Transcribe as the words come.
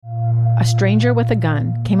a stranger with a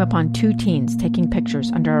gun came upon two teens taking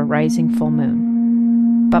pictures under a rising full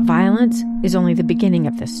moon. But violence is only the beginning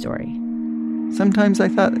of this story. Sometimes I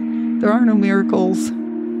thought, there are no miracles.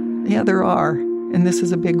 Yeah, there are, and this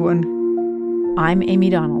is a big one. I'm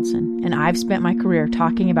Amy Donaldson, and I've spent my career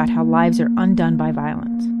talking about how lives are undone by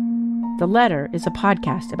violence. The Letter is a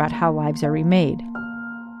podcast about how lives are remade.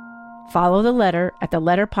 Follow The Letter at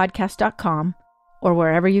theletterpodcast.com or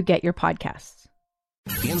wherever you get your podcasts.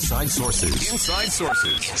 Inside Sources. Inside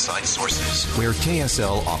Sources. Inside Sources. Where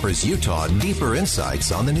KSL offers Utah deeper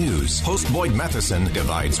insights on the news. Host Boyd Matheson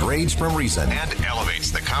divides rage from reason and elevates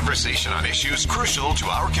the conversation on issues crucial to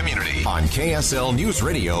our community. On KSL News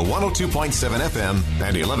Radio 102.7 FM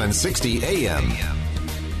and 1160 AM.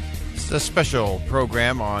 It's a special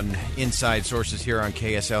program on Inside Sources here on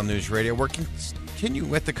KSL News Radio. We're continuing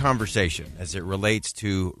with the conversation as it relates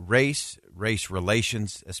to race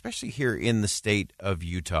relations, especially here in the state of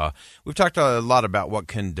Utah. We've talked a lot about what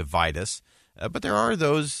can divide us, but there are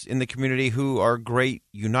those in the community who are great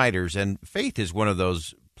uniters, and faith is one of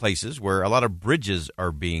those places where a lot of bridges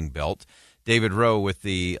are being built. David Rowe with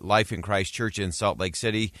the Life in Christ Church in Salt Lake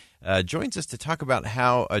City joins us to talk about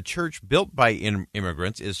how a church built by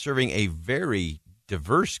immigrants is serving a very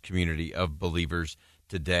diverse community of believers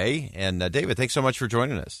today. And David, thanks so much for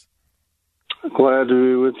joining us. Glad to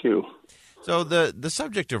be with you. So the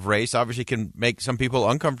subject of race obviously can make some people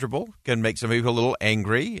uncomfortable, can make some people a little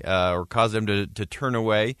angry, or cause them to turn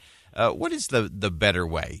away. What is the better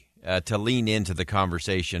way to lean into the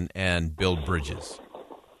conversation and build bridges?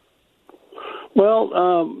 Well,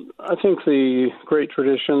 I think the great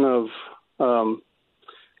tradition of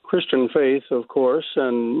Christian faith, of course,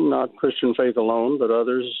 and not Christian faith alone, but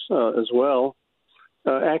others as well,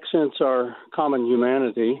 accents our common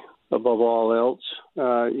humanity above all else.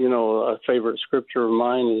 A favorite scripture of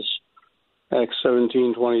mine is Acts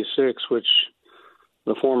 17:26, which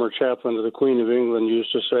the former chaplain of the Queen of England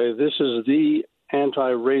used to say, this is the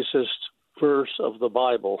anti-racist verse of the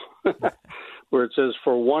Bible, where it says,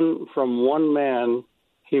 from one man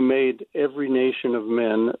he made every nation of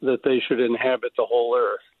men that they should inhabit the whole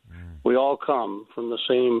earth. We all come from the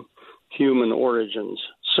same human origins.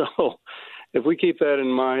 So if we keep that in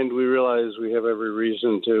mind, we realize we have every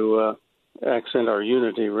reason to accent our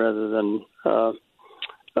unity rather than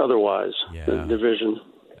otherwise, the division.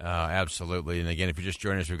 Absolutely. And again, if you're just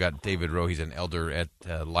joining us, we've got David Rowe. He's an elder at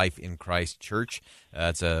Life in Christ Church.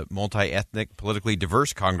 It's a multi-ethnic, politically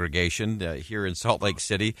diverse congregation here in Salt Lake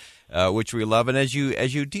City, which we love. And as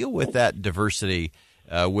you deal with that diversity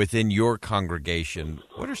within your congregation,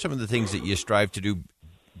 what are some of the things that you strive to do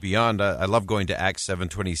beyond? I love going to Acts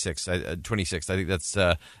 7:26. I think that's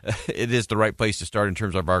it is the right place to start in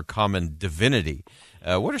terms of our common divinity.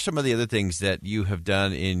 What are some of the other things that you have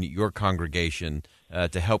done in your congregation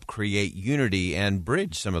to help create unity and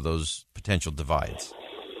bridge some of those potential divides?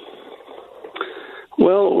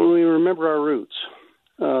 Well, we remember our roots.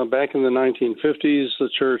 Back in the 1950s, the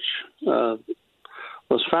church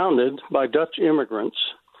was founded by Dutch immigrants,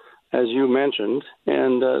 as you mentioned,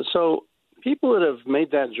 and so people that have made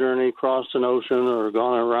that journey, crossed an ocean or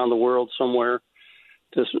gone around the world somewhere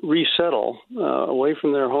to resettle away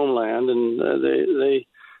from their homeland, and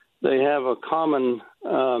they have a common,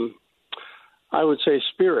 I would say,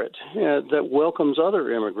 spirit that welcomes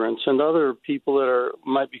other immigrants and other people that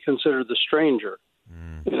might be considered the stranger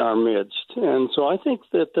in our midst. And so I think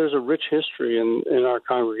that there's a rich history in our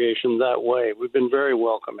congregation that way. We've been very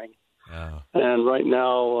welcoming. And right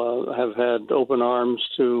now have had open arms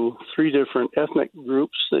to 3 different ethnic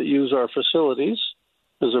groups that use our facilities.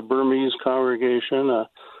 There's a Burmese congregation, a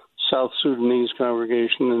South Sudanese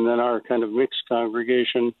congregation, and then our kind of mixed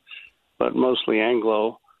congregation, but mostly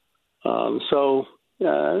Anglo.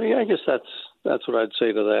 I guess that's what I'd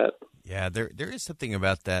say to that. Yeah, there is something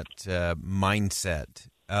about that mindset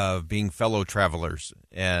of being fellow travelers.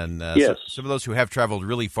 And yes. Some of those who have traveled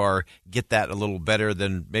really far get that a little better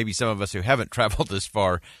than maybe some of us who haven't traveled as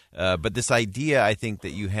far. But this idea, I think,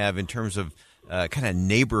 that you have in terms of kind of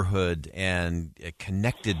neighborhood and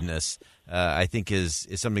connectedness, I think is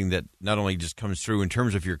something that not only just comes through in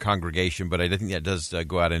terms of your congregation, but I think that does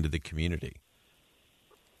go out into the community.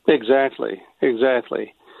 Exactly.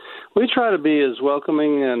 We try to be as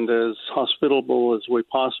welcoming and as hospitable as we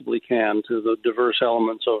possibly can to the diverse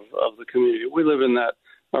elements of the community. We live in that,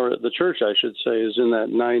 or the church, I should say, is in that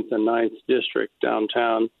 9th and 9th district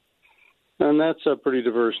downtown. And that's a pretty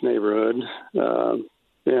diverse neighborhood.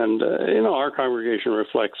 Our congregation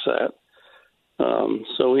reflects that.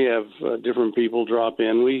 So we have different people drop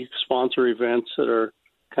in. We sponsor events that are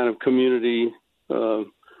kind of community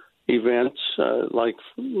events.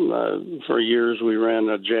 For years, we ran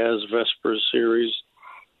a Jazz Vespers series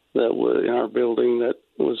that was in our building that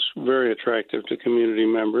was very attractive to community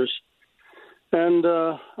members, and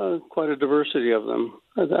quite a diversity of them.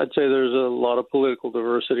 I'd say there's a lot of political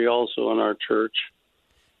diversity also in our church.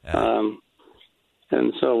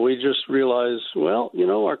 And so we just realized,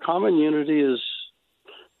 our common unity is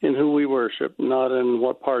in who we worship, not in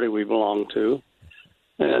what party we belong to.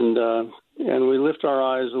 And we lift our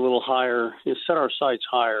eyes a little higher, set our sights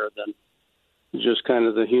higher than just kind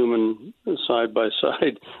of the human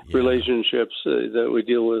side-by-side relationships that we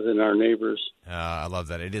deal with in our neighbors. I love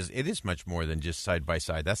that. It is much more than just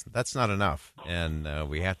side-by-side. That's not enough. And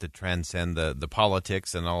we have to transcend the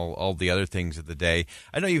politics and all the other things of the day.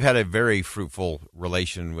 I know you've had a very fruitful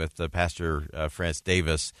relation with Pastor France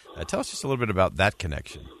Davis. Tell us just a little bit about that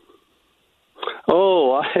connection.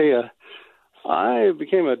 Oh, I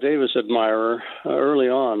became a Davis admirer early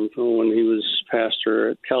on when he was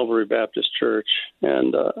pastor at Calvary Baptist Church.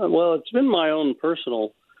 And, it's been my own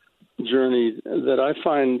personal journey that I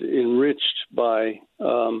find enriched by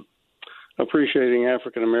appreciating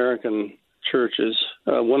African-American churches.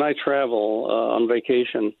 When I travel on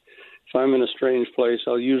vacation, if I'm in a strange place,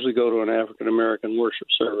 I'll usually go to an African-American worship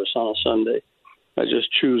service on a Sunday. I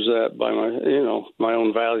just choose that by my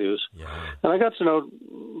own values. Yeah. And I got to know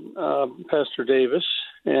Pastor Davis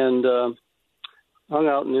and hung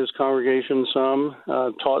out in his congregation some,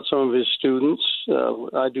 taught some of his students.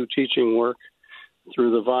 I do teaching work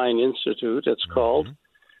through the Vine Institute, it's called.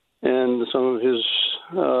 And some of his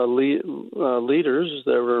leaders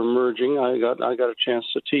that were emerging, I got a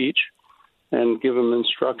chance to teach and give them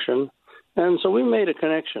instruction. And so we made a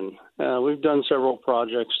connection. We've done several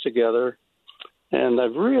projects together. And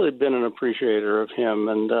I've really been an appreciator of him,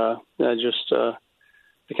 and I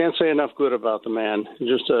can't say enough good about the man.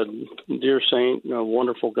 Just a dear saint, a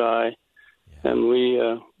wonderful guy, and we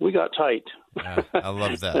got tight. I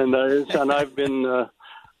love that. and I've been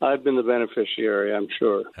the beneficiary, I'm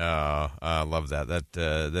sure. I love that.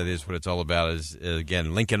 That is what it's all about. Is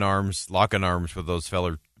again locking arms with those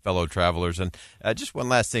fellow travelers. And just one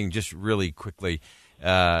last thing, just really quickly.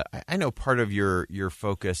 I know part of your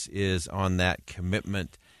focus is on that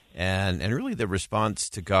commitment and really the response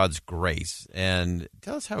to God's grace. And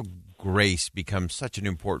tell us how grace becomes such an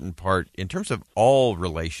important part in terms of all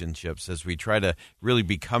relationships as we try to really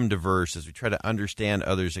become diverse, as we try to understand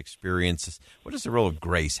others' experiences. What does the role of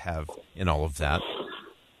grace have in all of that?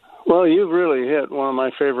 Well, you've really hit one of my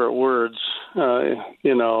favorite words, in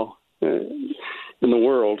the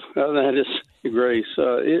world, and that is grace.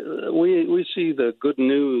 We see the good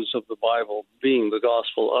news of the Bible being the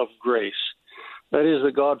gospel of grace. That is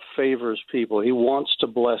that God favors people. He wants to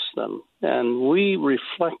bless them. And we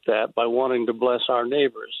reflect that by wanting to bless our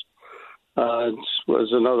neighbors. It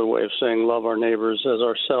was another way of saying love our neighbors as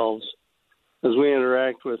ourselves. As we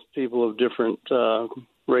interact with people of different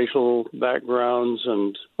racial backgrounds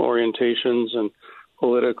and orientations and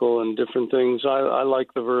political and different things, I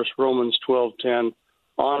like the verse Romans 12:10,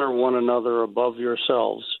 honor one another above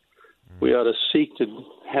yourselves. We ought to seek to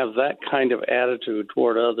have that kind of attitude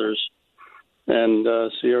toward others and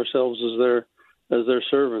see ourselves as their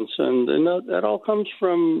servants. And that all comes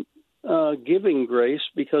from giving grace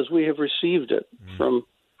because we have received it from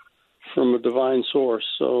a divine source.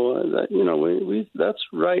 So that's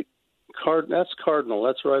right. That's cardinal.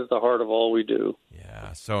 That's right at the heart of all we do.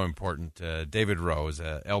 Yeah, so important. David Rowe is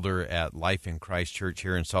an elder at Life in Christ Church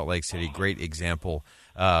here in Salt Lake City. Great example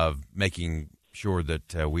of making sure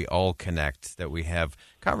that we all connect, that we have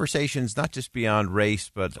conversations not just beyond race,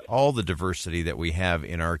 but all the diversity that we have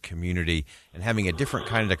in our community and having a different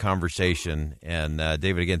kind of conversation. And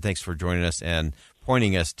David, again, thanks for joining us and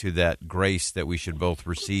pointing us to that grace that we should both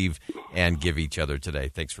receive and give each other today.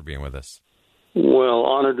 Thanks for being with us. Well,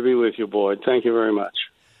 honored to be with you, Boyd. Thank you very much.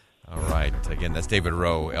 All right. Again, that's David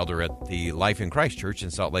Rowe, elder at the Life in Christ Church in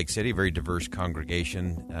Salt Lake City. Very diverse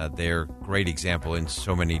congregation. They're a great example in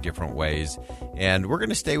so many different ways. And we're going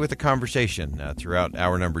to stay with the conversation throughout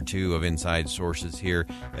hour number 2 of Inside Sources here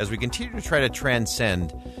as we continue to try to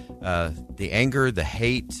transcend the anger, the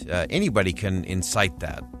hate. Anybody can incite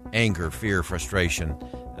that. Anger, fear, frustration.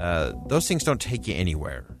 Those things don't take you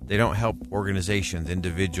anywhere. They don't help organizations,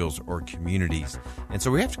 individuals, or communities. And so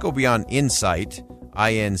we have to go beyond insight,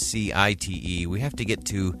 I-N-C-I-T-E. We have to get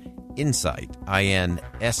to insight,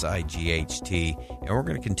 I-N-S-I-G-H-T. And we're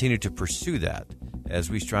going to continue to pursue that as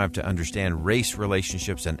we strive to understand race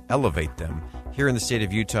relationships and elevate them here in the state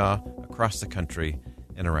of Utah, across the country,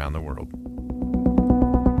 and around the world.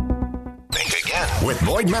 Think Again with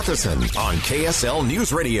Boyd Matheson on KSL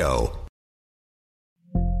News Radio.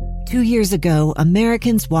 2 years ago,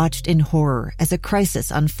 Americans watched in horror as a crisis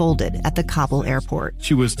unfolded at the Kabul airport.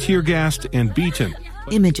 She was tear-gassed and beaten.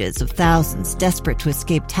 Images of thousands desperate to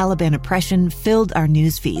escape Taliban oppression filled our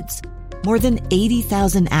news feeds. More than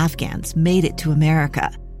 80,000 Afghans made it to America.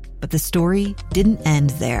 But the story didn't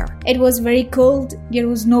end there. It was very cold. There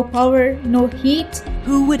was no power, no heat.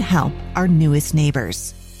 Who would help our newest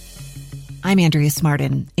neighbors? I'm Andrea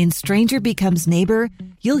Smartin. In Stranger Becomes Neighbor,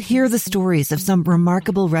 you'll hear the stories of some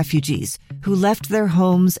remarkable refugees who left their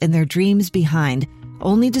homes and their dreams behind,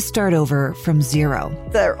 only to start over from zero.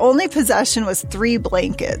 Their only possession was 3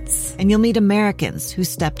 blankets. And you'll meet Americans who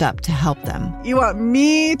stepped up to help them. You want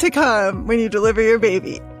me to come when you deliver your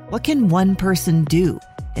baby. What can one person do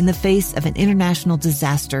in the face of an international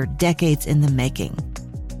disaster decades in the making?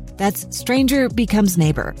 That's Stranger Becomes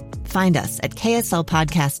Neighbor. Find us at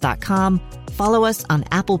kslpodcast.com. Follow us on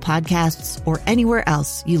Apple Podcasts or anywhere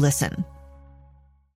else you listen.